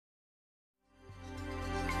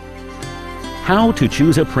How to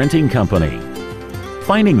choose a printing company.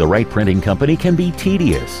 Finding the right printing company can be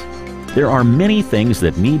tedious. There are many things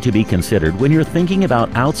that need to be considered when you're thinking about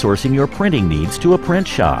outsourcing your printing needs to a print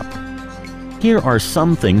shop. Here are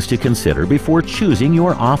some things to consider before choosing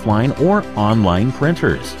your offline or online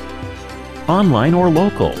printers. Online or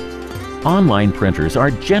local. Online printers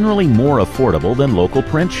are generally more affordable than local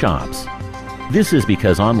print shops. This is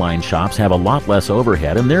because online shops have a lot less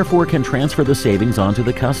overhead and therefore can transfer the savings onto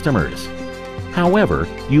the customers. However,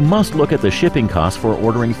 you must look at the shipping costs for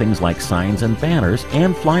ordering things like signs and banners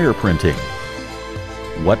and flyer printing.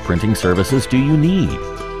 What printing services do you need?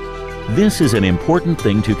 This is an important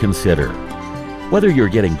thing to consider. Whether you're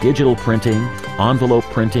getting digital printing, envelope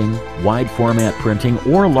printing, wide format printing,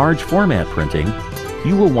 or large format printing,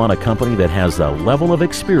 you will want a company that has the level of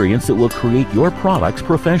experience that will create your products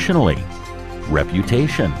professionally.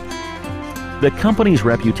 Reputation. The company's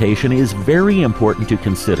reputation is very important to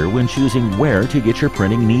consider when choosing where to get your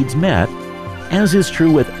printing needs met, as is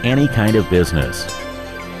true with any kind of business.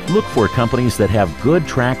 Look for companies that have good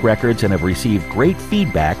track records and have received great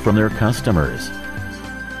feedback from their customers.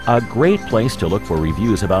 A great place to look for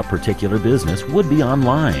reviews about particular business would be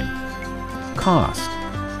online. Cost.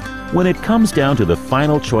 When it comes down to the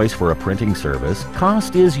final choice for a printing service,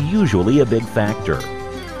 cost is usually a big factor.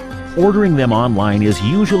 Ordering them online is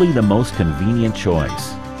usually the most convenient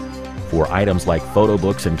choice. For items like photo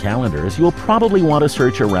books and calendars, you'll probably want to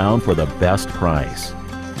search around for the best price.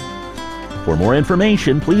 For more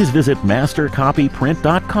information, please visit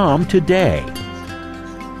mastercopyprint.com today.